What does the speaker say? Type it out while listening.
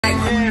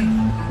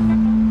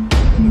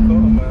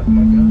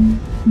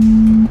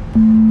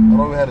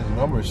probably had his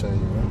number saved,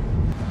 man.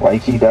 Why you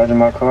keep dodging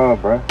my call,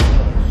 bro?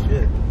 Oh,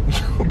 shit.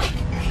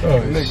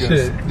 Oh,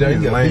 shit.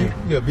 You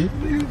got beef?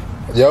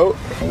 Yo.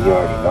 You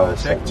already know.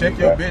 Check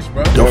your bitch,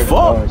 bro. The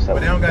fuck? But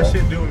they don't got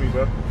shit to do with me,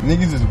 bro.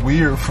 Niggas is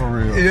weird for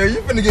real. Yeah,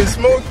 you finna get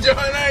smoked, John.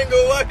 I ain't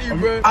gonna lie to you,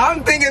 bro.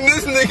 I'm thinking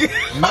this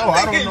nigga. No,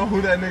 I don't know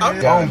who that nigga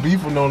is. I don't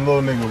beef with no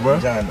little nigga, bro.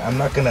 John, I'm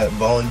not gonna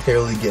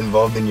voluntarily get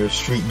involved in your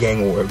street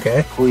gang war,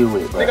 okay? Who you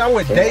with, bro? Nigga, I'm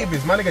with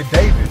Davis. My nigga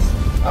Davis.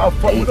 Oh,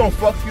 fuck, we gon'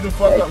 fuck you the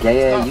fuck up.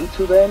 Gay ass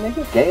YouTube ass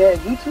nigga? Gay ass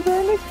YouTube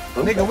ass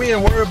nigga? Nigga, we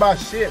ain't worried about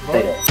shit,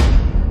 bro.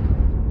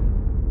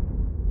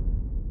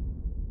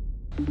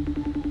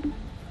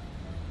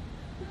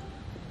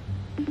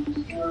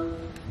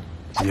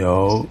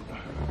 Yo.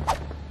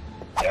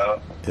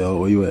 Yo,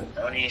 where you at?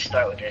 Don't even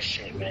start with that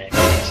shit, man.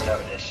 Don't even start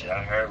with that shit.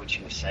 I heard what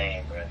you were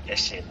saying, bro. That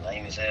shit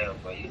lame as hell,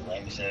 bro. You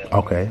lame as hell.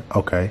 Okay,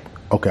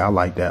 I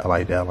like that.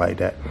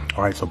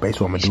 Alright, so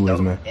basically what I'm gonna do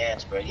is, man.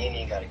 Yes, bro. You ain't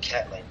even got a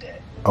cat like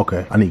that.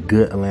 Okay, I need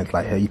good length.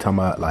 Like, hell, you talking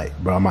about, like,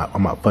 bro, I'm not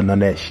putting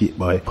none of that shit,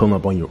 boy. Pulling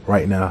up on you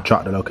right now.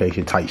 Drop the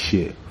location, type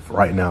shit.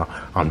 Right now,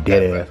 I'm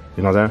dead ass.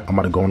 You know what I'm saying? I'm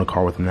about to go in the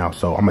car with him now.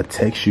 So I'm gonna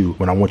text you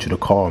when I want you to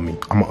call me.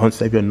 I'm gonna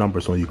unsave your number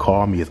so when you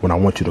call me is when I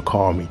want you to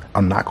call me.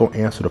 I'm not gonna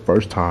answer the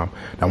first time.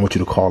 I want you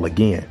to call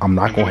again. I'm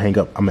not gonna hang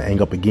up. I'm gonna hang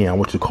up again. I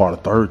want you to call the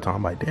third time.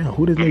 I'm like, damn,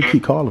 who this nigga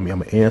keep calling me? I'm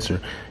gonna answer.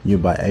 You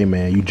like, hey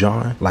man, you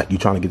John? Like, you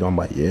trying to get on? I'm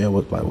like, yeah.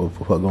 What's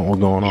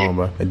going on,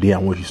 bro? And then I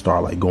want you to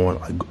start like going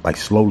like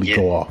slowly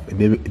go off. And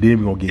then we're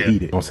gonna get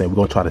heated. You know what I'm saying? We're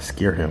gonna try to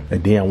scare him.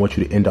 And then I want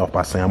you to end off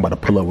by saying, I'm about to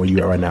pull up where you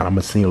at right now. I'm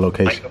gonna see your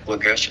location. Like,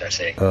 what girl should I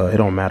say? It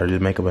don't matter.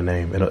 Just make up a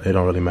name. It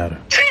don't really matter.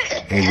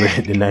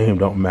 The name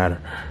don't matter.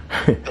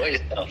 Oh, you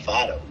sound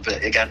fine though, but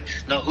it got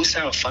who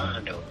sound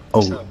fine though?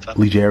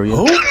 Ligeria.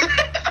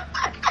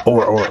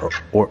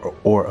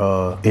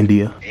 or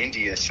India.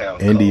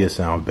 India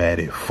sound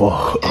bad as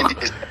fuck.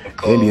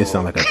 India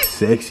sound like a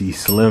sexy,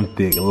 slim,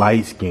 thick,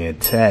 light skin,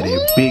 tatted,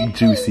 big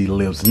juicy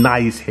lips,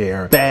 nice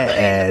hair, fat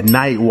ass,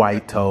 night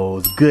white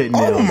toes, good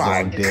nails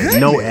on there,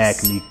 no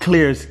acne,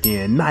 clear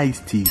skin, nice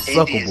teeth,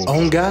 suckable.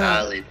 Oh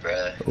God.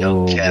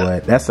 Oh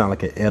boy, that sound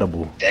like an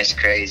edible. That's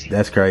crazy.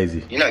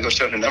 You're not gonna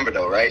show the number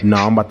though, right? No,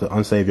 I'm about to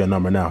unsave your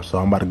number now. So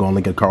I'm about to go and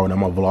link in the car and I'm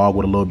gonna vlog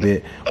with a little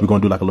bit. We're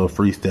gonna do like a little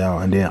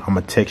freestyle and then I'm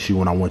gonna text you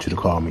when I want you to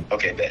call me.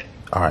 Okay, bet.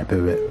 Alright,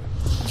 bet.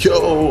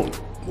 Yo,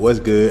 what's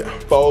good?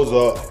 Foes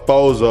up.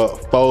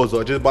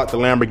 Just bought the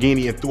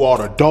Lamborghini and threw all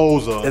the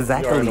doors up.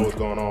 Exactly. You already know what's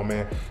going on,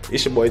 man.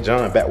 It's your boy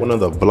John back with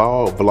another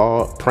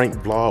prank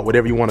vlog,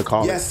 whatever you want to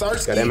call it. Yes, sir.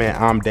 Got that man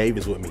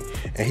ImDaviss with me.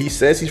 And he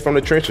says he's from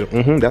the trenches.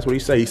 That's what he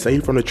say. He say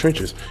he's from the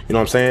trenches. You know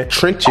what I'm saying?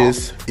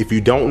 Trenches, if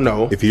you don't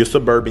know, if you're a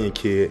suburban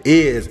kid,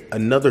 is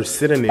another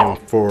synonym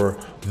for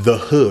the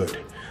hood,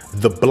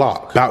 the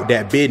block, about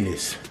that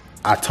business.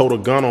 I told a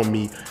gun on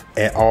me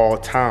at all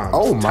times.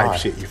 Oh my. Type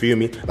shit, you feel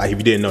me? Like if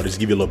you didn't know, just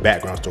give you a little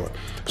background story.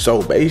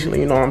 So basically,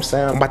 you know what I'm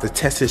saying? I'm about to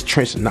test his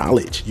trench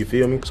knowledge, you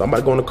feel me? So I'm about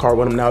to go in the car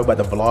with him now. We're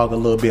about to vlog a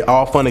little bit.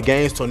 All fun and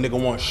games till a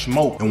nigga want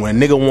smoke. And when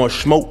a nigga want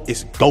smoke,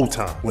 it's go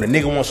time. When a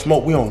nigga want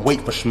smoke, we don't wait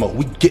for smoke.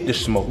 We get the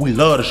smoke. We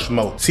love the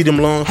smoke. See them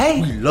lungs?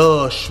 Hey. We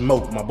love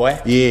smoke, my boy.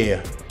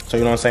 Yeah. So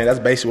you know what I'm saying? That's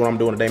basically what I'm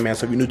doing today, man.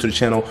 So if you're new to the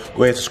channel,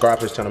 go ahead and subscribe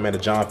to this channel, man, the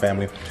John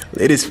family.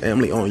 LITTEST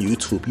family on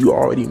YouTube. You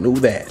already knew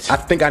that. I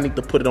think I need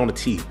to put it on the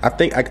T. I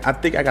think I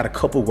got a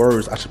couple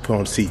words I should put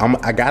on the T.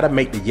 I gotta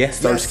make the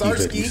yes sirski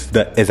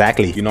hoodies.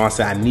 Exactly. You know what I'm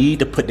saying? I need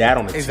to put that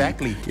on the T.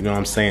 Exactly. You know what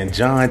I'm saying?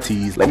 John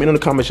tees. Let me know in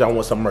the comments y'all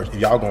want some merch. If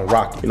y'all gonna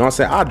rock it. You know what I'm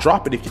saying? I'll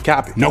drop it if you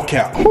cop it. No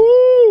cap.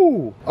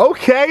 Ooh.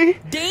 Okay.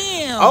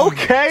 Damn.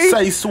 Okay.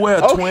 Say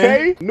swear, twin.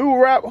 Okay.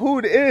 New rap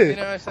hood is. You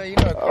know what I'm saying? You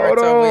know, Hold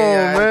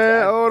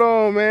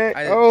on, man.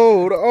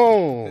 Hold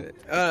on.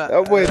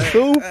 That boy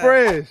too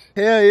fresh.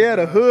 Hell yeah,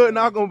 the hood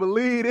not gonna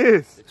believe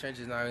this. The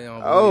trenches not even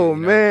gonna believe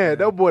it, man,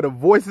 that boy the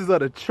voices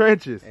of the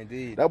trenches.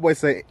 Indeed. That boy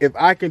say, if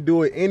I can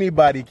do it,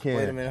 anybody can.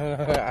 Wait a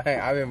minute,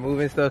 I've been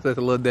moving stuff, so it's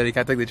a little dirty.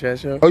 Can I take the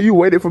trash out? Oh, you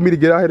waited for me to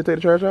get out here to take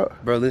the trash out?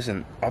 Bro,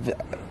 listen,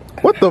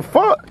 what the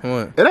fuck?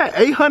 What? Is that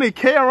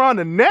 800K around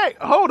the neck?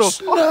 Hold the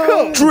fuck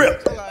up.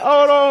 Drip.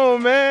 Hold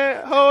on,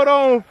 man. Hold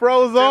on,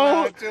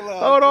 Frozone.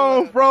 Hold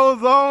on,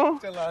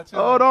 Frozone.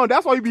 Hold on.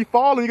 That's why you be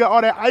falling. You got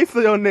all that ice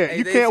on your neck. Hey,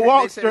 you can't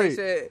walk straight. They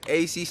said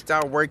AC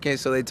stopped working,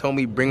 so they told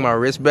me bring my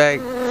wrist back.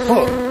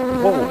 Whoa.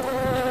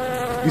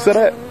 You said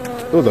that?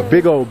 It was a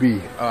big old bee.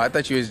 Oh, I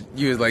thought you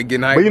was like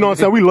getting hyped. But you know what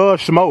I'm saying? We love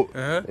smoke.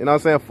 You know what I'm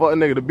saying? Fuck a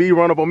nigga. The bee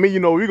run up on me,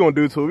 you know what we gonna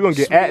do too. We gonna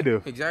get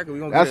active. Exactly.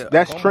 We gonna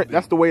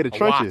that's the way of the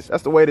trenches.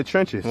 That's the way of the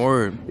trenches.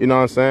 Word. You know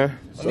what I'm saying?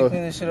 Let me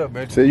clean this shit up,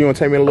 bro. So you wanna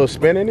take me a little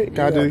spin in it?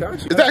 Can I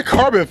just, is that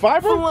carbon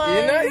fiber? You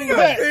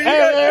gotta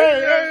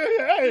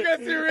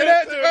see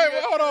real soon.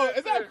 Hold on.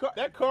 Is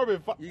that carbon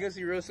fiber? You gonna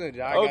see real soon,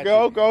 John.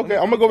 Okay.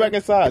 I'm gonna go back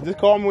inside. Just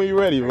call me when you're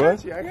ready, bro. I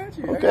got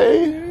you.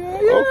 Okay.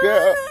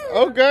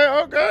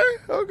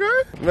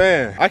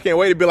 Man, I can't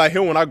wait to be like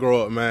him when I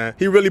grow up, man.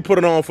 He really put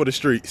it on for the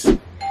streets.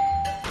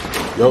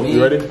 Yo,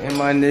 you ready? And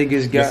my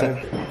niggas got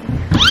it.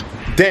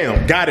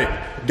 Damn, got it.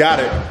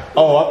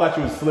 Oh, I thought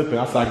you was slipping.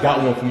 I said I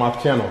got one for my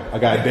channel. I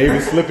got a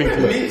Davis slipping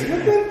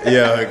clip.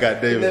 Yeah, I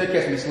got Davis. They never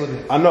catch me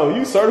slipping. I know,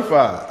 you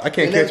certified. I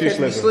can't catch you They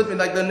never catch me slipping,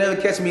 like they'll never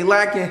catch me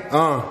lacking.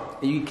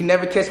 You can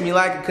never catch me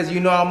lacking because you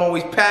know I'm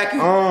always packing.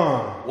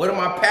 What am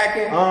I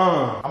packing?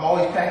 I'm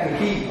always packing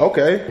heat.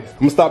 Okay. I'm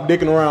gonna stop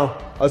dicking around.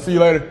 I'll see you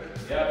later.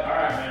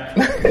 Yeah, alright,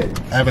 man.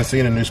 I haven't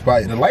seen a new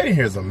spot. The lighting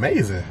here is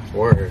amazing.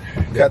 Word.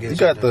 You got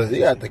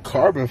the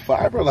carbon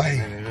fiber, like,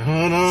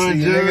 hold on, see,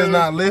 niggas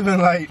not living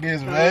like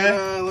this,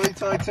 man.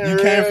 You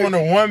came from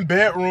the 1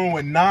 bedroom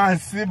with 9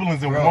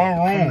 siblings in 1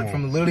 room.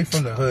 From literally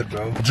from the hood,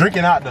 bro.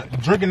 Drinking out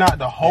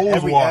the hose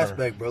every water.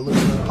 Aspect, bro. Look,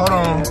 hold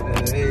on.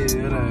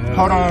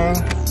 Hold on.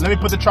 Let me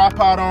put the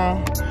tripod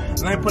on.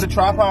 Let me put the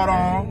tripod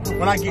on.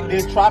 When I get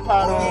this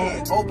tripod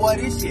on. Oh boy,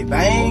 this shit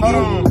bang. Hold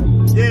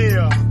on.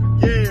 Yeah.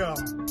 Yeah.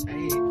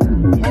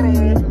 Hold on.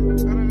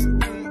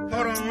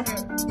 Hold on.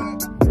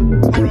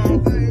 Hold on.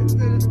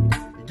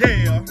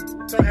 Yeah.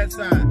 Turn that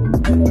side.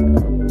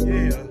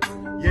 Yeah.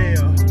 Yeah.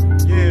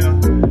 Yeah.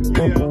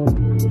 Yeah.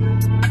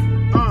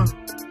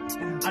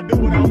 I do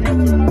what I want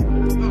to.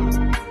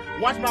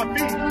 Watch my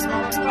feet.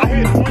 I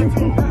hit 1, 2.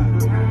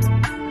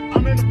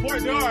 I'm in the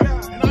point yard,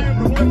 and I am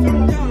the 1, 2.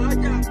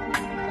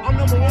 I'm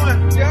number 1.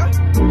 Yeah.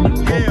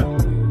 Yeah.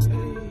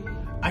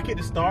 I get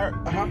to start.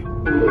 When I fuck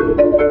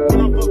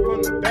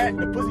from the back,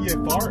 the pussy get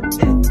fart.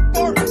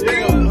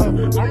 Yeah.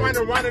 I'm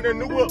riding the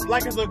new whip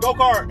like it's a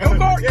go-kart.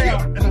 Go-kart.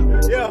 Yeah.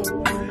 Yeah.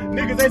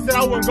 Niggas, they said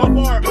I wouldn't go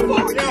far.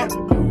 Yeah.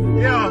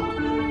 Yeah.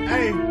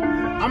 Hey,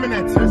 I'm in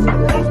that Tesla.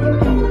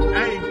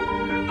 Hey,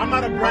 I'm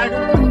not a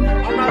bragger.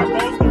 I'm not a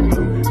boaster.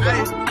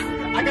 Hey,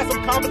 I got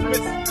some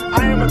accomplishments.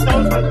 I am a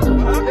toaster.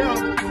 Yeah.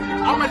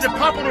 I'ma just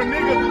pop on a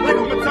nigga like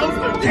I'm a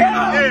toaster.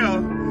 Yeah. Yeah.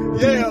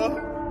 Yeah.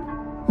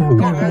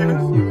 Come on, baby.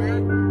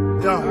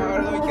 Yeah.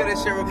 Let me kill that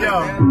shit real quick, Yeah.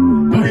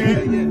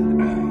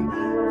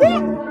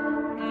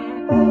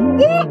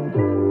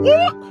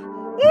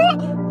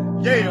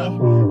 Yeah.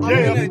 I'm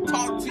gonna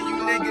talk to you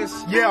niggas.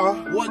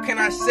 Yeah. What can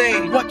I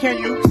say? What can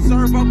you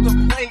serve up the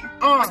plate?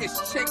 Like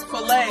it's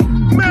Chick-fil-A.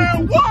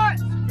 Man, what?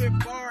 Spit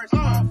bars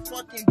all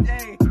fucking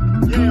day.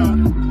 Yeah.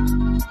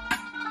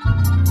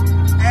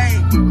 Hey.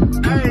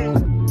 Hey.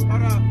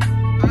 Hold up.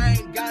 I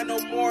ain't got no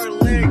more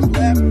lyrics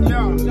left.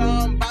 Yeah. So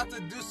I'm about to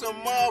do some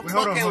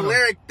motherfucking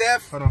lyric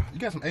theft. Hold on. You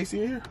got some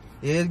AC in here?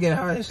 Yeah, it's getting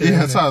hot. Yeah,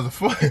 that's how it's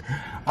fun.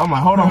 I'm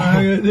like, hold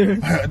on.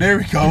 There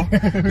we go.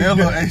 There's a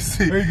little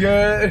AC. We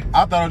good.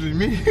 I thought it was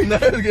just me. No,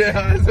 it's getting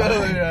hot. It's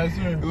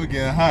It was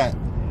getting hot.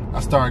 I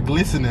started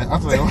glistening. I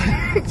was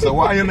like, so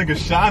why your niggas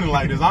shining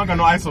like this? I don't got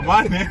no ice on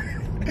my neck.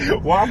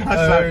 Why am I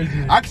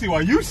shining? I can see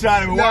why you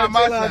shining, but why am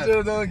I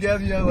shining?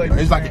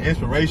 It's like an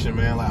inspiration,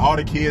 man. Like all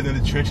the kids in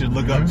the trenches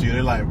look up to you.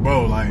 They're like,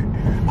 bro, like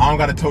I don't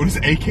gotta tote this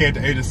AK at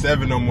the age of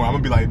 7 no more. I'm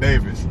gonna be like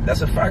Davis.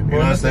 That's a fact, bro.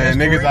 You know what I'm saying?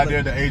 Niggas out there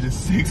at the age of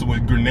 6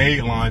 with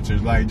grenade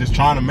launchers, like just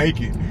trying to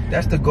make it.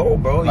 That's the goal,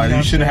 bro. Like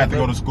you shouldn't have to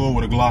go to school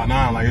with a Glock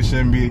 9. Like it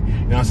shouldn't be. You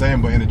know what I'm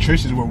saying? But in the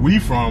trenches where we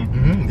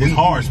from, it's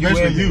hard,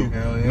 especially you. You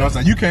know what I'm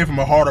saying? You came from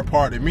a harder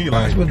part than me.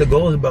 Like that's what the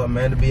goal is about,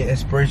 man. To be an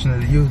inspiration to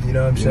the youth. You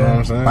know what I'm saying? You know what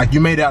I'm saying? Like you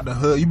made it out the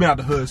hood. You been out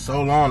the hood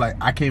so long. Like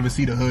I can't even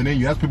see the hood in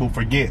you. That's people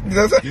forget. You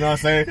know what I'm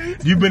saying?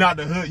 You've been out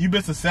the hood. You've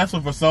been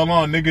successful for so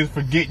long. Niggas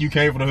forget you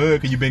came from the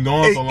hood because you've been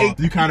gone so long.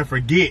 You kind of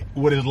forget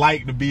what it's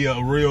like to be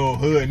a real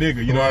hood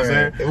nigga. You know what I'm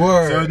saying?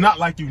 So it's not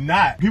like you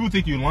not. People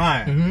think you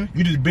lying.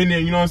 You just been there.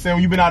 You know what I'm saying?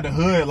 When you been out the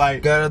hood,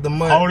 like. Got out the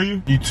mud. How old are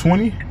you? You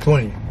 20?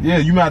 20. Yeah,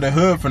 you been out the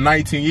hood for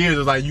 19 years.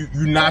 It's like you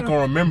not gonna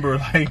remember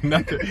like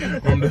nothing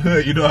from the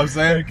hood. You know what I'm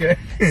saying? Okay.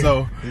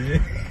 So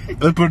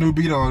let's put a new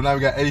beat on. Now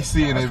we got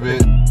AC in that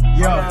bit.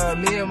 Yo,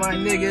 me and my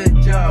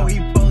nigga John, we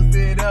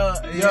posted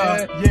up.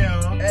 Yeah.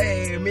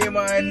 Hey, me and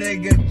my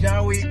nigga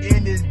John, we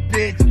in this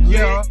bitch.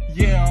 Yeah.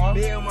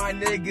 Me and my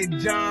nigga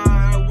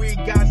John, we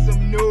got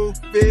some new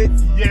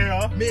fits.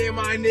 Yeah. Me and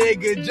my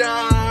nigga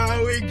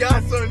John, we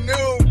got some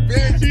new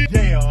bitch.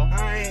 Yeah.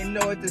 I ain't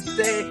know what to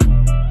say,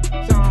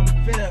 so I'm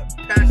finna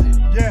pass it.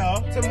 Yeah.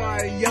 To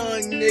my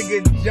young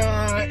nigga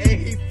John, and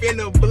he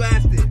finna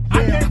blast it.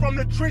 I came from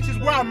the trenches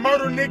where I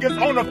murder niggas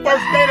on the first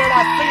day that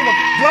I seen him.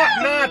 Glock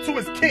 9 to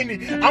his kidney.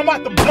 I'm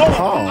about to blow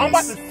him. I'm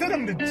about to send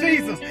him to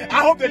Jesus.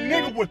 I hope that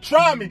nigga would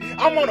try me.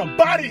 I'm gonna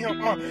body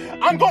him.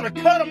 I'm gonna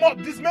cut him up,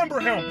 dismember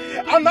him.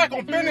 I'm not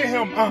gonna finish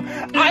him.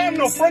 I am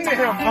no friend to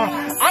him.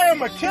 I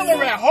am a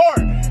killer at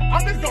heart.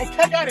 I'm just gonna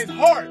take out his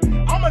heart.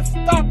 I'ma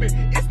stop it.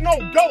 It's no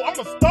go.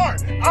 I'ma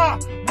start.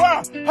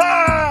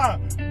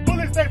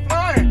 Bullets they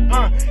flying.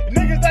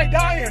 Niggas they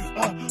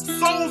dying.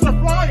 Souls are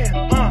flying.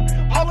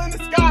 All in the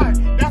sky.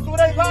 That's where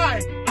they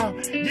lie.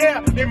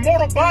 Yeah, they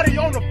mortal body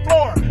on the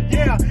floor.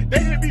 Yeah, they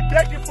should be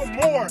begging for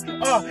more.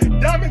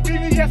 Diamond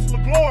DVS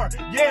LaGlore.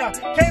 Yeah,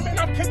 came in,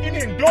 I'm kicking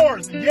in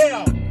doors.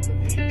 Yeah,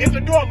 if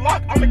the door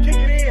locked, I'ma kick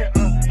it in.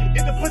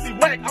 If the pussy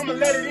whack, I'ma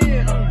let it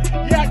in.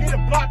 Yeah, I get a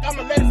block,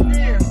 I'ma let it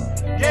spin.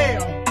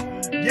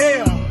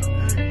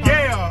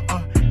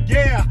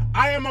 Yeah,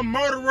 I am a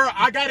murderer.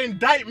 I got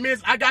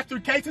indictments. I got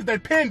 3 cases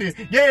that pending.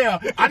 Yeah,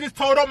 I just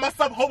told on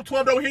myself, hope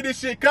 12 don't hear this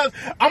shit, cause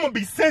I'ma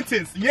be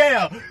sentenced.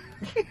 Yeah.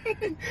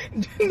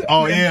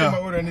 Oh yeah.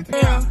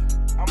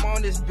 I'm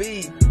on this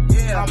beat.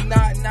 Yeah. I'm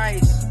not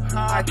nice.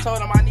 I told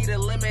him I need a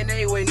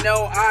lemonade with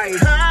no ice.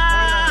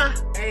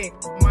 Hey,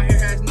 my hair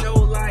has no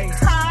light.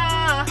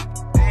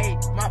 Hey,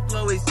 my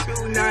flow is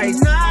too nice.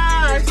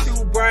 My is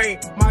too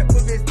bright. My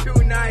whip is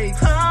too nice.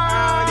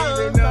 I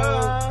don't even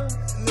know.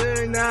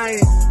 Little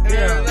nice.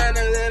 Yeah.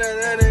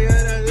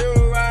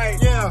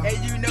 Yeah. And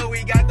you know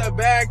we got the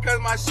bag cause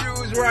my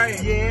shoes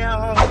right.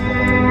 Yeah.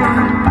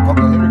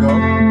 Okay, here we go.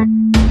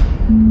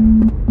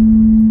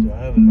 Do I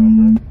have a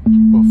number?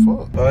 What the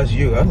fuck? Oh, it's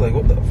you. I was like,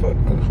 what the fuck?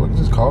 What the fuck is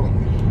this calling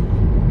me?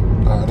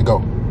 Alright, let's go.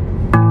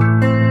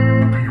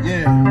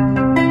 Yeah.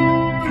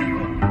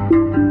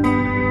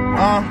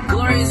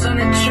 Glorious on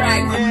the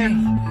track. Yeah.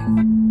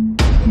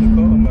 Let me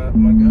call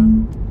my guy.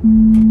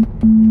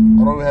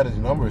 I don't even have his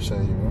number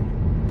saying you,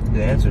 bro.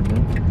 The answer, bro.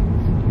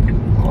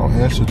 I don't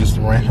answer just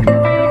a random.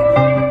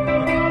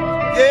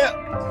 Yeah.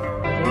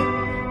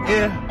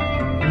 Yeah.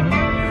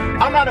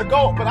 I'm not a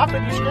goat, but I fit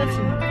the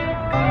description.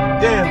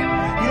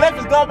 Yeah. He left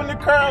his dub in the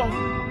curl.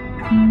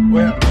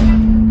 Well.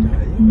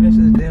 This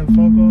is a damn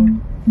phone call.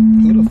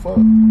 Who the fuck?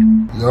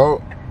 Yo.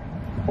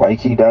 Why you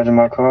keep dodging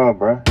my call,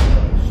 bro?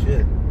 Oh,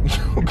 shit.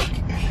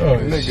 Oh,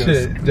 Niggas,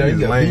 shit. niggas You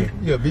got lame. beef?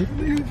 You got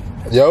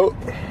beef? Yo.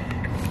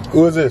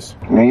 Who is this?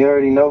 Man, you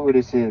already know who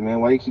this is, man.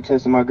 Why you keep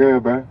testing my girl,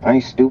 bro? I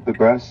ain't stupid,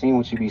 bro. I seen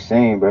what you be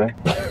saying, bro.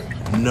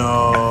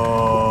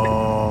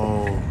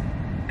 No.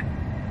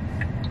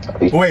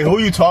 Wait, who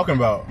you talking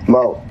about?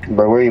 Mo,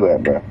 bro, where you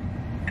at, bro?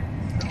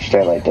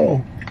 Straight like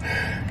that.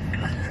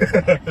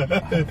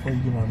 Before you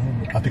get my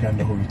number, I think I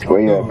know who you talking Where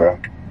you at, about. bro?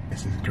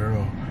 It's this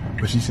girl,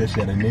 but she said she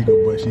had a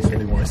nigga, but she said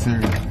they weren't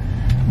serious.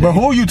 Bro,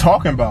 who are you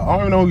talking about? I don't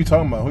even know who you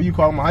talking about. Who you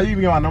calling about? How you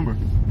even get my number?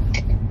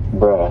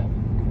 Bro,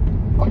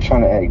 quit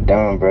trying to act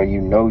dumb, bro.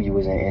 You know you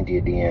was in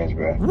India DMs,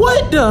 bro.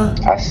 What the?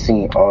 I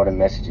seen all the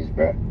messages,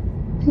 bro.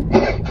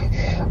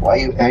 Why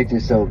you acting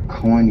so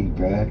corny,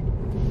 bro?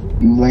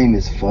 You lame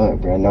as fuck,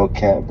 bro. No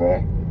cap,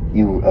 bro.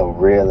 You a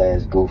real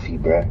ass goofy,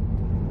 bro.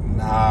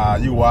 Nah,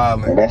 you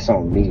wildin'. Bro, that's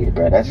on me,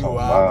 bro. That's You on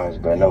wildin'.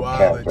 mine, bro. No You cap,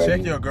 wildin'. bro.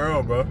 Check your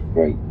girl, bro.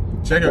 Bro,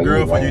 Check your bro, girl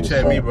you before you lame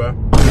check as me, fuck.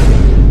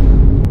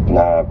 bro.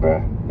 Nah,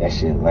 bro. That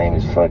shit lame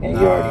as fuck, and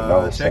you already know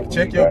what's up with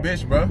check me, your bro.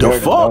 bitch, bro. You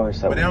already know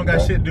what's up But they don't with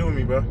got me, shit to do with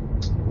me, bro.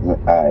 bro.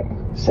 Alright,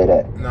 say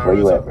that. Nah, Where you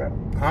real at, talk. bro?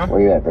 Huh?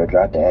 Where you at, bro?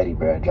 Drop the Addy,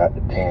 bro. Drop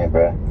the pen,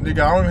 bro. Nigga,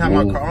 I don't even have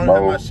my car. I don't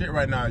even have my shit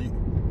right now.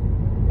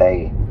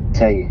 Hey,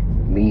 tell you,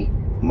 me,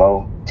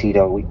 Mo,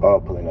 Tito, we all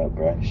pulling up,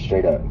 bro.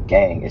 Straight up.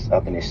 Gang, it's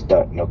up and it's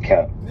stuck. No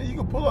cap. Yeah, you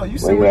can pull up. You Where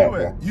see you where at, you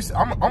at. bro? You see,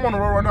 I'm on the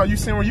road right now. You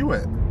see where you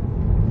at.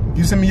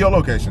 You send me your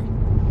location.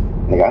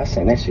 Nigga, I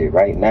send that shit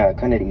right now.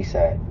 Come to the east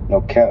side.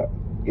 No cap.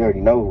 You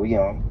already know what we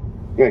on.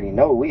 You already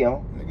know what we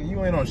on. Nigga,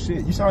 you ain't on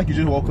shit. You sound like you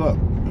just woke up.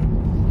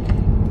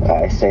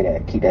 I say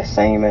that. Keep that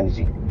same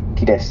energy.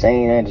 Keep that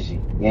same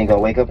energy. You ain't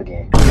gonna wake up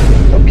again.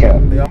 No cap.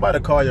 Nigga, I'm about to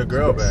call your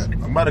girl back.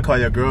 I'm about to call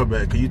your girl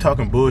back. Cause you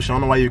talking bullshit. I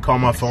don't know why you call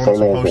my phone Say and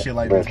some that, shit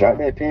like bro. this. Drop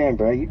that pen,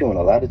 bro. You doing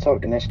a lot of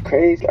talking. That's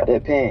crazy. Drop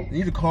that pen. You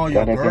need to call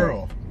your Drop that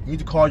girl. You need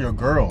to call your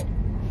girl.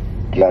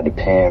 Drop the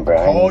pen, bro.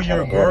 Call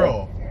your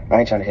girl. I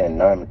ain't trying to hear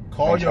none.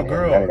 Call your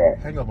girl. None of that.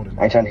 Hang up on this.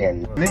 I ain't trying to hear.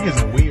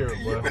 Niggas are weird,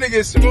 bro. You finna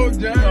get smoked,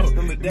 John.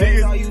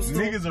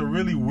 Niggas are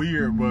really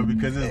weird, bro,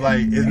 because it's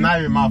like, it's not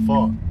even my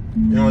fault.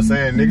 You know what I'm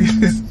saying?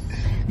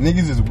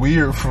 Niggas is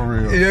weird for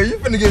real. Yeah, you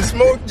finna get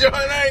smoked, John.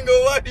 I ain't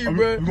gonna lie to you,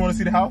 bro. You going to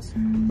see the house?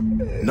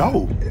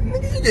 No.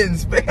 Nigga, you getting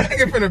spanked.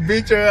 Nigga finna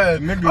beat your ass.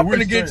 Nigga, I'm we're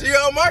finna get straight. you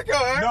out my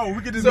car. No,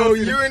 we can just So go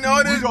see you the, and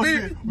all this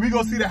beef? We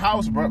go see the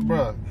house, bro.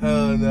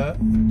 Hell no.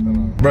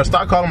 Bro,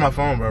 stop calling my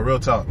phone, bro. Real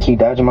talk. Keep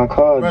dodging my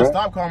calls, Bro, bro.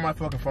 stop calling my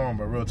fucking phone,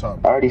 bro. Real talk.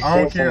 I already I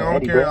don't said care. something,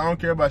 Eddie, bro. I don't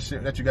care about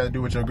shit that you got to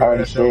do with your I girl.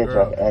 already That's your said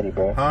drop girl. the Addy,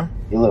 bro. Huh?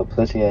 You little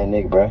pussy ass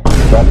nigga, bro.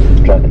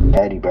 Drop the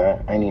Addy,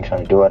 bro. I ain't even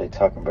trying to do all that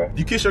talking, bro.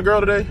 You kiss your girl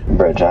today?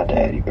 Bro, drop the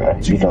Addy, bro.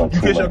 You doing too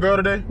You kiss much. your girl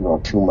today? You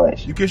doing too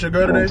much. You kiss your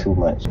girl You doing today? too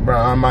much. Bro,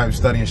 I'm not even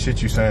studying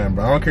shit you saying,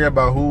 bro. I don't care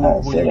about who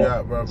Say you that.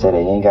 got, bro. Say that.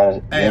 You ain't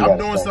gotta. Hey, I'm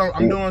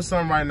doing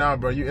something right now,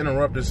 bro. You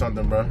interrupted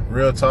something, bro.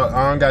 Real talk.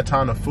 I don't got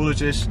time to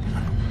foolishness.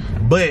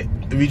 But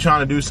if you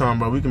trying to do something,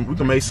 bro, we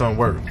can make something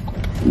work.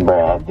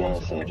 Bro, I've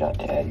been said drop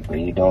the Addy, bro.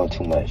 You doing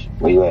too much.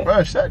 Where you at?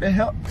 Bro, shut the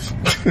hell.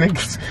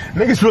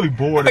 niggas really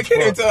bored I as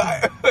can't even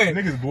fuck. tell. Wait,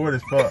 Niggas bored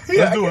as fuck.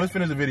 Yeah, Let's do it. Let's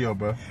finish the video,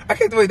 bro. I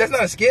can't wait. That's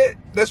not a skit.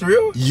 That's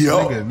real.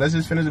 Nigga, let's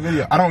just finish the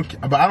video. I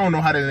don't know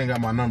how they didn't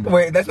got my number.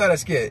 Wait, that's not a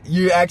skit.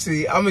 You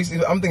actually, I'm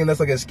thinking that's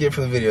like a skit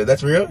for the video.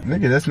 That's real.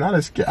 Nigga, that's not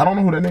a skit. I don't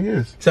know who that nigga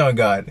is. Sound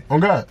God. On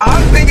God.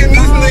 I'm thinking these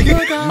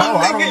niggas. No,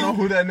 I don't know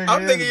who that nigga is.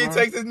 I'm thinking you bro.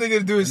 text this nigga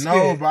to do a skit.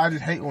 No, bro, I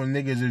just hate when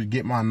niggas just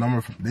get my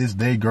number from this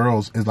they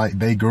girls. It's like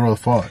they girls'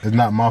 fault. It's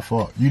not my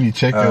fault. You need to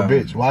check your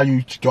bitch. Why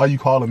you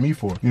calling me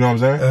for? You know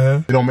what I'm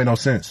saying? It don't make no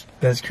sense.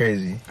 That's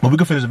crazy. But we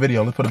can finish the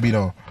video. Let's put a beat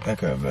on.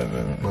 Okay,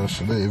 Bro,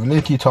 shit, if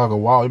nigga keep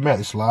talking wild, you might have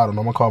to slide on. I'm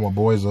gonna call my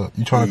boys up.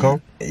 You trying to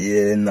come?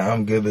 Yeah, nah,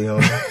 I'm good, big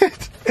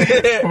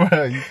homie.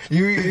 Bro,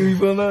 you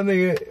pulling up,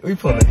 nigga? We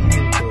pulling up.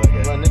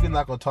 Bro, niggas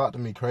not gonna talk to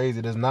me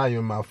crazy. That's not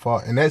even my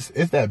fault. And it's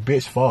that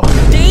bitch fault.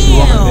 You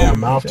run her damn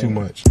mouth too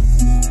much. Oh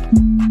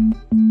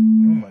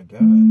my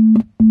God.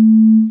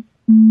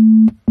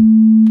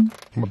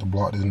 I'm about to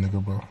block this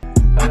nigga, bro.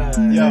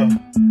 Yo.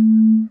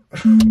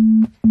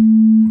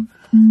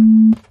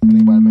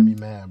 Anybody made me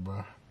mad,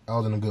 bro. I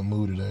was in a good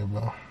mood today,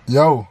 bro.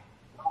 Yo.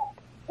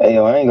 Hey,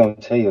 yo, I ain't gonna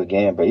tell you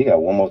again, bro. You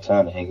got one more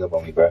time to hang up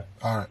on me, bro.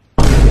 Alright.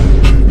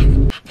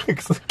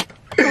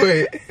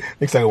 Wait.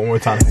 Next time, one more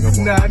time to hang up on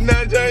me.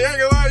 Nah, John, you ain't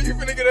gonna lie. You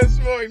finna get that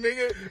smoke,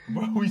 nigga.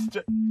 Bro,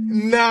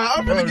 Nah,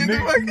 I'm finna get the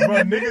fuck out.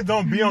 Bro, niggas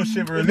don't be on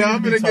shit, bro. Nah,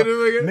 I'm finna get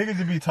it, niggas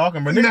just be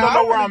talking, bro. Niggas don't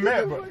know where I'm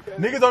at, bro.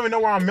 Niggas don't even know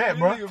where I'm at,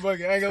 bro. I ain't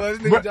gonna lie, this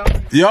nigga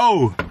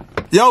John.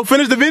 Yo,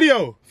 finish the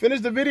video.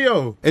 Finish the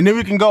video. And then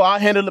we can go, I'll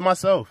handle it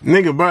myself.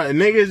 Nigga, bro,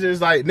 niggas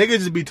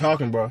just be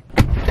talking, bro.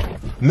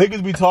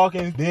 Niggas be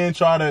talking, then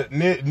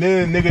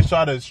niggas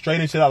try to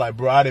straighten shit out like,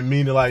 bro, I didn't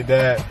mean it like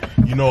that.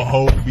 You know,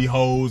 hoes be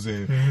hoes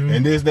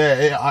and this, that.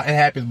 It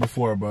happens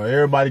before, bro.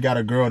 Everybody got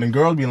a girl, and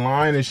girls be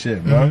lying and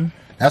shit, bro.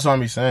 That's what I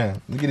be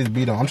saying. Look at this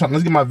beat on.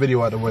 Let's get my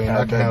video out the way and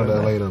I can handle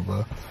that later,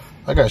 bro.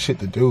 I got shit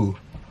to do.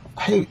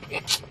 I hate,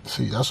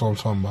 see, that's what I'm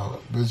talking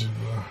about. Bitches,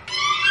 bro.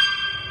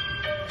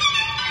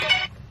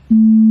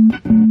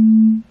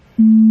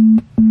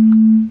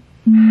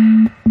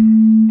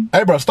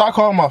 Hey, bro, stop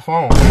calling my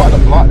phone. I'm about to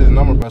block this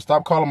number, bro.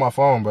 Stop calling my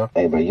phone, bro.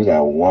 Hey, bro, you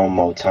got one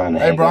more time to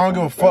hang up. Hey, bro, I don't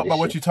give a fuck about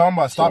what you talking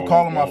about. Stop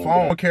calling my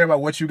phone. I don't care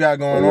about what you got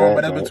going on,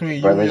 but that's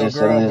between you and your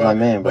girl, bro. Like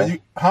man, bro.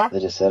 Huh? They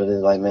just settled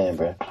this like man,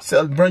 bro.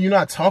 So, bro, you're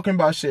not talking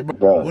about shit, bro.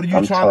 Bro, what are you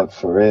I'm trying to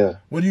for real?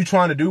 What are you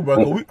trying to do,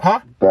 bro?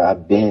 Bro,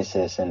 I've been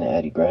said send to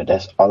Eddie, bro.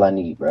 That's all I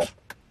need, bro.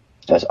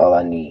 That's all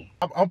I need.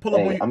 I'll pull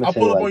up on you. I'll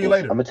pull up on you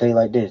later. I'm gonna tell you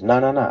like this. No.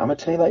 I'm gonna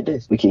tell you like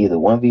this. We can either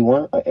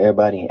 1v1 or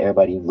everybody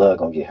you love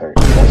gonna get hurt.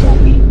 That's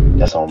on me.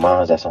 That's on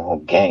mine. That's on whole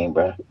game,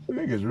 bro.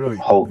 Niggas really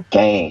whole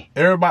game.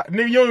 Everybody,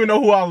 nigga, you don't even know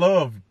who I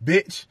love,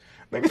 bitch.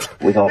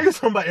 Niggas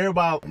talking about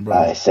everybody. Bro.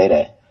 Alright, say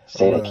that.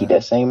 Keep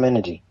that same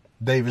energy.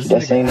 Davis,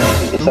 that same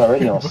energy. It's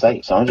already on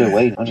site, so I'm just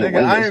waiting. It's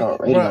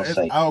already on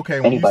site. Okay,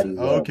 anybody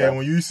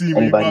when you see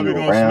me, you probably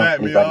gonna smack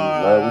me. We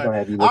gonna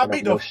have you I'll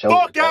beat the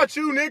fuck out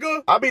you,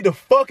 nigga. I'll beat the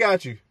fuck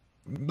out you.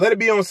 Let it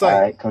be on site.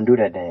 Alright, come do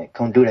that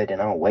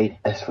then. I'm waiting.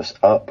 That's what's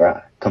up,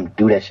 bro. Come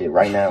do that shit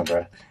right now,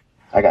 bro.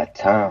 I got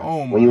time.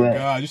 Oh my Where you at?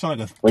 God, you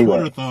sound like a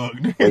Twitter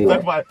thug.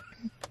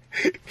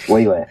 Where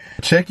you at?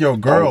 Check your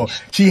girl.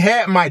 She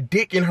had my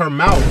dick in her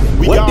mouth.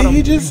 What did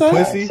he just say?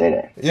 Pussy. Say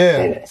that.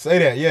 Yeah, say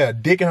that. Yeah,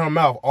 dick in her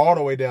mouth all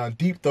the way down,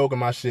 deep throating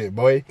my shit,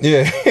 boy.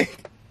 Yeah,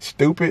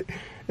 stupid.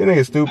 That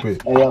nigga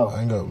stupid. Hey, yo.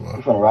 Hang up, bro.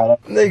 You finna ride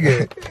up?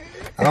 Nigga.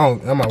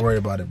 I'm not worried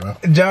about it, bro.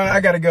 John,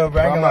 I gotta go,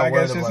 bro. I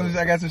got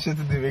some shit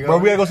to do. Bro,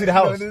 we gotta go see the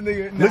house.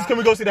 Listen, can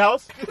we go see the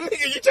house?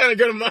 Nigga, you trying to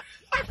go to my...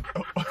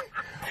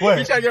 What?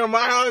 You trying to go to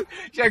my house?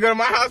 You trying to go to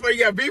my house where you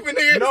got beef in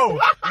here? No.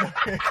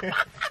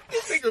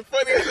 This nigga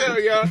funny as hell,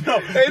 y'all. No.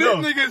 Hey, this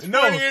nigga's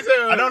funny as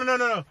hell.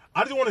 No.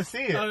 I just want to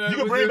see it. You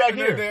can bring it back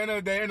here.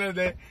 Another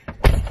day.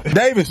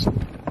 Davis.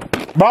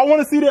 Bro, I want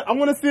to see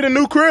the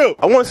new crib.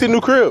 I want to see the new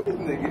crib.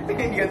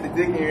 Nigga, you got the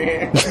dick in your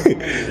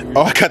hand.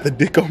 Oh, I got the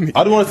dick on me.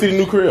 I just want to see the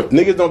new crib.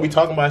 Niggas don't be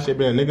talking about shit,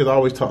 man. Niggas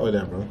always talk like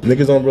that, bro.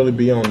 Niggas don't really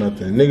be on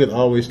nothing. Niggas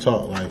always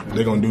talk like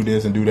they gonna do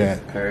this and do that.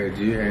 Heard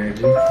you.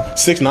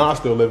 6ix9ine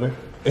still living.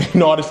 You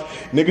know all this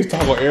niggas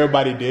talk about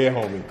everybody dead,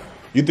 homie.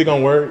 You think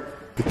I'm worried?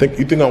 You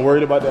think I'm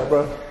worried about that,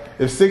 bro?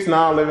 If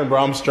 6ix9ine living,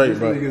 bro, I'm straight,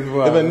 bro. If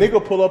a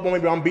nigga pull up on me,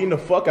 bro, I'm beating the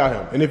fuck out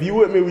of him. And if you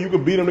with me, you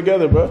could beat him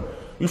together, bro.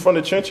 We from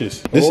the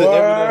trenches. This is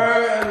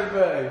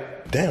everything.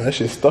 Damn, that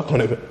shit stuck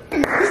on it.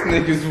 This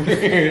nigga's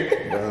weird.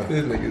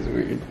 This nigga's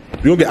weird.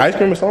 You gonna get ice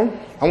cream or something?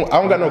 I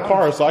don't got no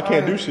car, so I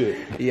can't do shit.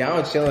 Yeah,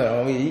 I'm chilling,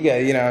 homie. You got,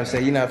 you know what I'm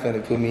saying? You're not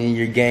finna put me in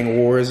your gang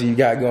wars you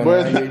got going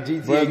on. Your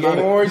GTA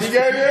gang wars you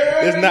got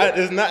going on.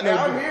 It's not no.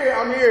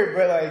 I'm here,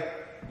 but like,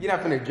 you're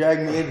not finna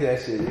drag me into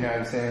that shit, you know what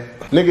I'm saying?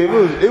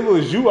 Nigga, if it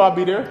was you, I'll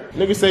be there.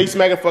 Nigga say he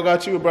smack the fuck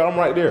out you, bro, I'm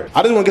right there.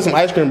 I just wanna get some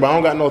ice cream, bro. I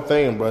don't got no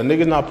thing, bro.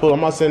 Niggas not pull.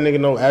 I'm not sending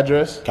nigga no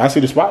address. Can I see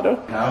the spot though?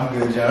 Nah, I'm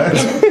good,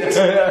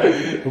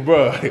 John.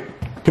 Bro,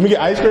 can we get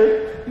ice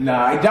cream?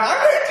 Nah, John,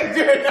 I ain't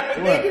doing that,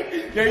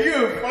 nigga. Yo, you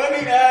a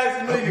funny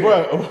ass nigga.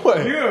 Bro,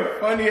 what? You a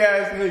funny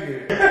ass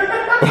nigga.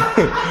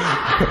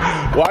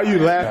 Why are you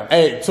laughing?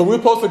 Hey, so we're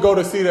supposed to go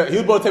to see he was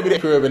supposed to take me to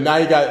the crib, and now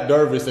he got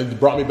nervous and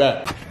brought me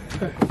back.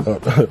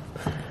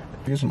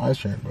 Get some ice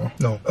cream, bro.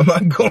 No, I'm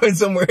not going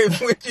somewhere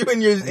with you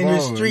in your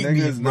street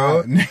beef,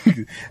 bro.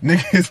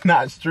 Niggas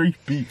not street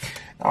beef.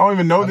 I don't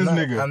even know this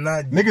nigga. I'm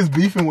not. Niggas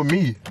beefing with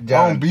me.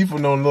 John, I don't beef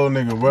with no little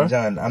nigga, bro.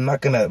 John, I'm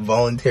not gonna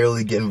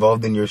voluntarily get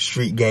involved in your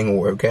street gang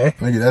war, okay?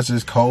 Nigga, that's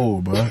just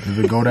cold, bro. If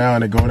it go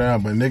down, it go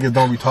down. But niggas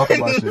don't be talking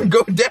about shit.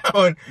 Go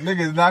down.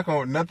 Niggas not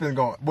gonna, nothing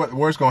gonna,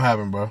 worst gonna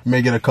happen, bro? You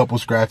may get a couple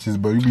scratches,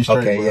 but you be straight,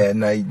 okay, bro.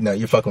 Yeah, no,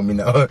 you're fucking with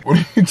me now. What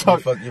are you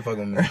talking? You're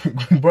fucking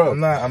with me.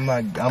 Bro. I'm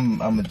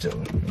a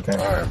chill, okay?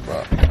 Alright,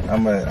 bro.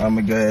 I'm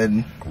a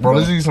good. Bro,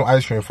 let's get some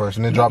ice cream first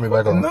and then drop me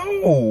back on.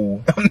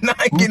 No, I'm not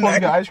getting supposed to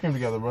get ice cream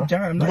together, bro.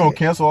 John, you gonna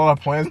cancel all our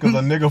plans because a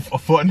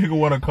fuck nigga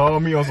wanna call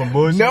me on some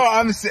bullshit?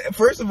 No,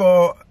 first of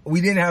all,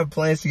 we didn't have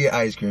plans to get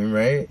ice cream,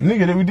 right?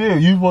 Nigga, we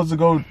did. You supposed to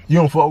go, you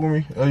don't fuck with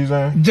me? Are you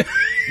saying?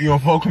 You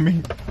don't fuck with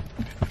me?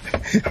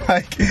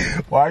 Like,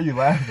 why are you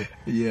laughing?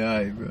 Yeah,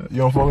 alright, bro. You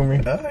don't fuck with me?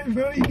 Alright,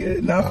 bro, you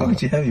good? Nah, I fuck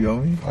with you heavy,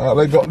 homie.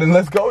 Let's go. Then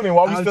let's go. Then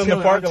why we still in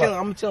the parking lot?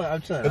 I'm chilling.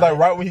 It's like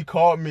right when he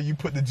called me, you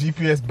put the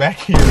GPS back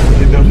here.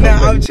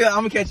 Nah, I'm chilling. I'm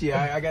gonna catch you.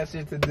 I got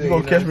shit to do. You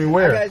gonna catch me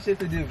where? I got shit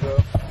to do, bro.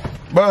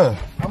 Bruh.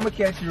 I'm gonna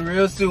catch you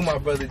real soon, my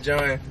brother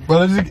John.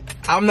 Brother,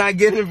 I'm not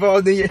getting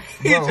involved in your.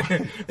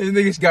 These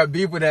niggas got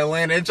beef with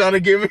Atlanta. They trying to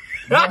get me.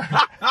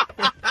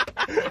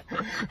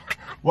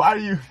 Why are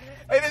you?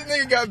 Hey, this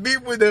nigga got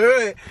beef with the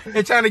hood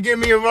and trying to get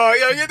me involved.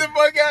 Yo, get the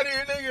fuck out of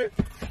here, nigga.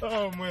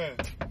 Oh man.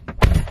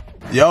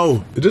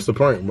 Yo, it's just a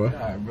prank, bro.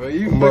 Nah, bro,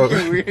 you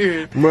fucking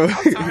weird. Bro.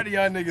 I'm tired of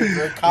y'all niggas,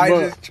 bro. Kai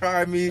just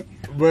tried me.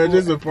 Bro, it's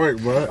just a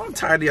prank, bro. I'm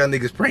tired of y'all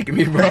niggas pranking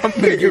me, bro. I'm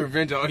gonna get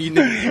revenge on all you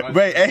niggas.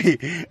 Bro,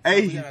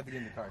 hey.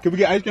 Can we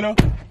get ice cream though?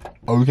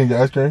 Oh, we can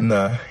get ice cream?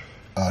 Nah.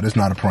 This is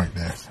not a prank,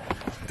 man.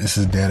 This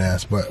is dead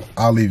ass, but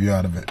I'll leave you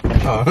out of it.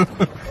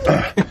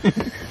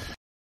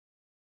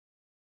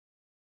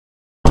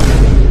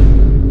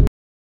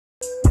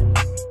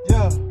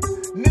 Yo,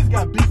 Nis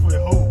got beef with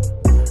who?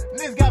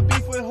 Nis got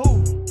beef with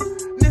who?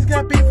 Nis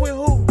got beef with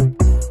who?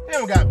 He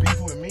don't got beef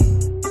with me.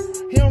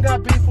 He don't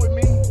got beef with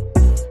me.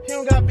 He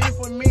don't got beef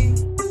with me.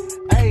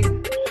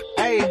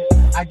 Hey,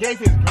 I gave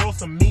his girl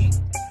some meat.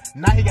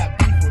 Now he got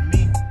beef with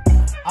me.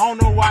 I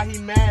don't know why he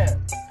mad.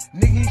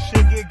 Nigga, he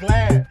should get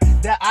glad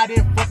that I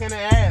didn't fuck in the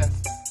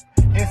ass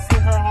and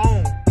sent her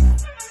home.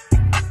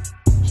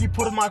 She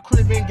put in my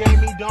crib and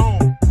gave me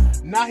dome.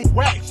 Now he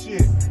whack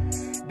shit.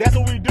 That's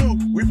what we do.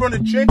 We from the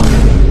trenches.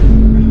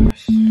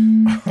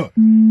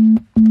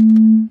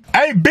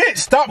 Hey, bitch,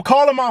 stop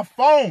calling my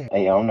phone.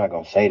 Hey, yo, I'm not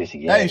gonna say this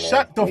again. Hey, man.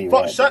 shut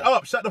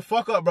the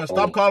fuck up, bro.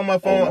 Stop calling my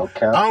phone. No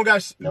count. I don't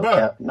got,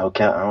 bro. No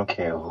count. I don't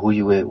care who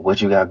you with,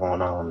 what you got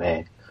going on,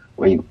 man.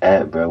 Where you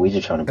at, bro? We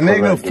just trying to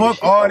nigga,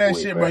 fuck all that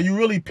shit, bro. You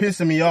really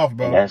pissing me off,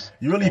 bro.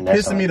 You really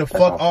pissing me the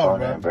fuck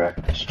off, bro.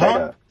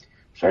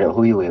 Straight up,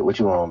 who you with? What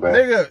you on, bro?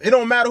 Nigga, it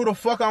don't matter who the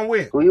fuck I'm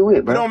with. Who you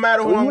with, bro? It don't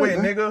matter who I'm with,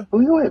 nigga.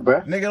 Who you with, bro?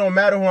 Nigga, it don't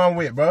matter who I'm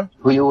with, bro.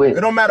 Who you with?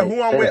 It don't matter who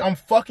I'm with. I'm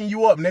fucking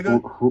you up,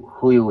 nigga.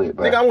 Who you with,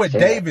 bro? Nigga, I'm with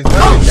Davis, bro.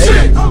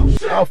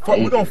 Oh, fuck.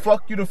 We gonna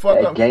fuck you the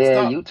fuck up. Gay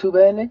ass YouTube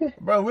ass nigga?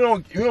 Bro, we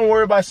don't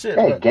worry about shit,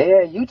 bro. Hey,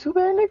 gay ass YouTube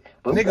ass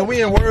nigga? Nigga,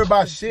 we ain't worried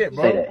about shit,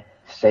 bro.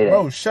 Say that.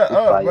 Bro, shut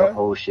up, fire bro. your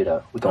whole shit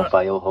up. We gonna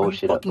fire your whole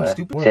shit up, bro.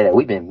 Say that.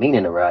 We been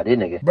meaning to ride this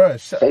nigga. Bro,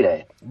 say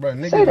that. Bro,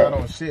 nigga not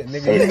on shit,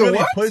 nigga. You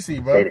really pussy,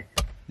 bro. Say that.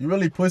 You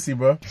really pussy,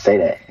 bro. Say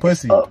that.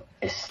 Pussy.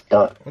 It's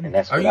stuck. And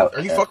that's are you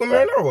fucking with me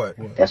right now or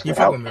what? That's you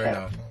fucking with me right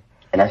now.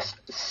 And that's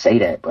say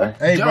that, bro.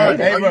 Hey, John,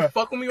 bro. Hey, bro. Are you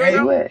fucking with me right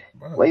now?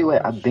 Where you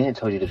at? I've been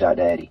told you to drop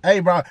daddy. Hey,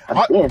 bro.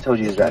 I've been told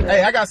you to drop daddy.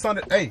 Hey, I got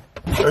something. Hey.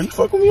 Are you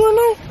fucking with me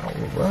right now?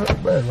 Bro,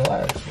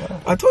 relax, bro.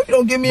 I told you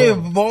don't get me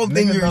involved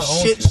in your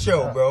shit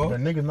show, bro. Bro,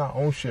 nigga's not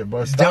on shit,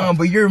 bro. Stop. John,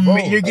 but you're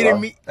getting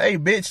me. Hey,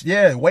 bitch.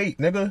 Yeah, wait,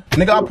 nigga.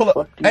 Nigga, I'll pull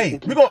up. Hey,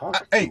 we gonna.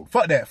 Hey,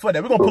 fuck that. We're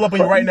gonna pull up on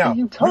you right now.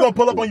 We're gonna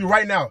pull up on you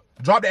right now.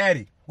 Drop the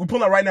Addy. We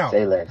pull up right now.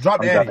 Say less.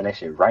 Drop the I'm Addy. dropping that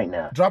shit right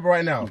now. Drop it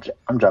right now.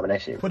 I'm dropping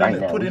that shit right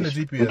now. Put it in the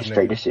GPS, we can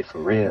straight this shit for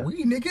real.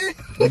 We nigga.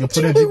 Nigga, put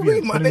it in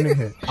GPS. Put it in the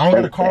head. I don't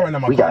got a car right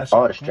now. We got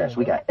all the straps.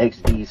 We got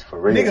XDs for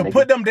real. Nigga,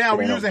 put them down.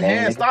 We using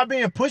hands. Stop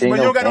being pushy, bro.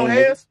 You don't got no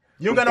hands.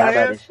 You don't got no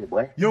hands? You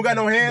don't got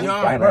no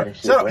hands?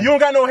 Shut up. You don't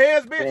got no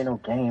hands, bitch? Ain't no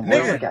game, nigga.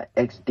 Boy. We got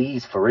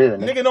XDs for real,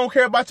 nigga. Nigga don't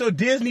care about your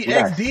Disney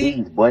XD.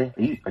 C's, boy.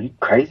 Are you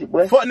crazy,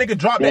 boy? Fuck, nigga,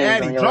 drop the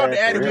Addy. Drop the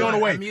Addy, we on the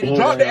way.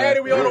 Drop the Addy,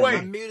 we on the way.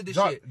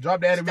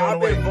 Drop the Addy, we on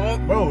the way.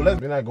 Bro,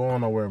 we're not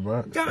going nowhere,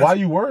 bro. Why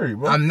you worried,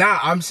 bro? I'm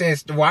not. I'm saying,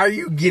 why are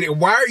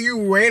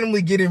you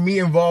randomly getting me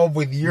involved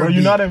with your Bro,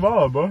 you're not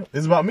involved, bro.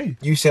 It's about me.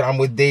 You said I'm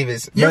with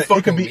Davis. You're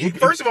fucking me.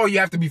 First of all, you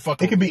have to be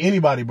fucking It could be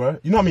anybody, bro.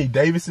 You know how many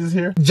Davis is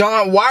here?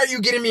 John, why are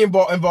you getting me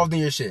involved in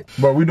your shit?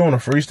 Bro, we doing a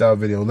freestyle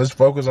video. Let's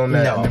focus on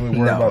that. And then we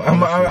worry about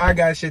I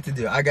got shit to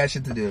do.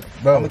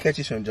 Bro, I'm gonna catch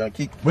you soon, John.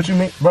 What you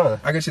mean, bro?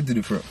 I got shit to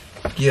do, bro.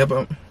 Yeah,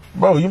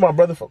 bro, you my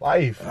brother for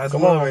life.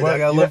 Come on, bro. I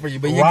got love for you,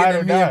 but you're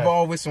getting me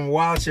involved with some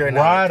wild shit right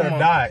now. Ride or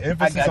die.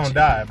 Emphasis on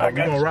die. Bro. We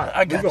gonna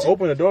ride. You gonna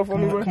open the door for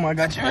me, bro? Come on, I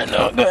got you right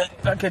now.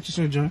 I'll catch you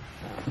soon, John.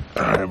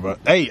 Alright, bro.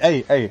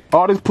 Hey.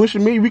 All this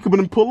pushing me, we could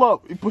have pull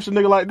up. You push a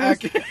nigga like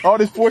this. All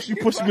this force you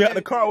pushing me out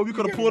the car, we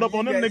could have pulled up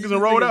on them niggas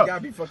and rolled up.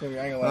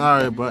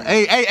 Alright, bro.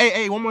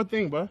 Hey, one more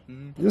thing, bro.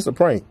 Just a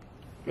prank.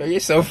 Bro,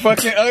 you're so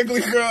fucking ugly,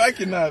 bro. I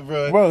cannot,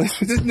 bro. Bro,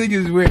 this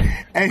nigga's weird.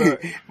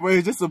 Hey, bro,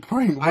 it's just a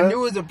prank, bro. I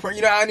knew it was a prank.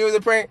 You know how I knew it was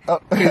a prank? Cause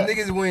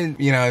niggas win,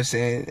 you know what I'm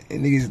saying?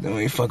 And niggas don't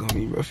ain't fuck with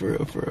me, bro, for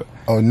real.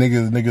 Oh,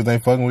 niggas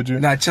ain't fucking with you?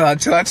 Nah, chill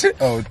out.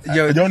 Oh,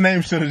 your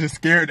name should have just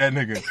scared that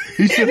nigga.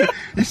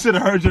 He should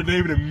have heard your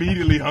name and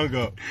immediately hung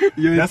up.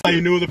 That's how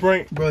you knew it was a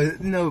prank? Bro,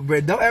 no, bro,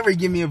 don't ever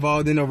get me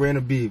involved in no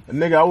random beef.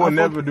 Nigga, I would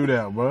never do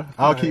that, bro.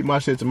 I'll keep my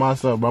shit to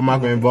myself, bro. I'm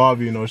not gonna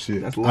involve you in no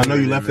shit. I know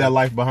you left that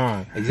life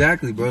behind.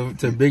 Exactly, bro.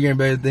 To bigger and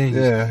better things.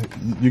 Yeah,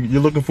 you're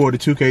looking forward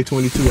to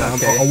 2K22.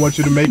 Okay. I want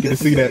you to make it to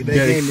see that That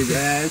game. game is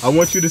ass. I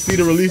want you to see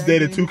the release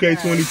date of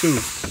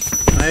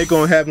 2K22. I ain't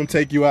gonna have them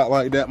take you out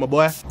like that, my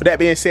boy. With that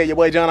being said, your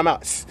boy John, I'm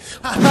out.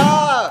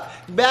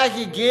 Back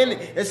again,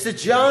 it's the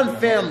John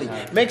family.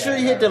 Make sure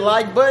you hit the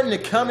like button, the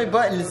comment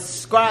button, and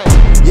subscribe.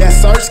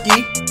 Yes,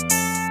 Sirski.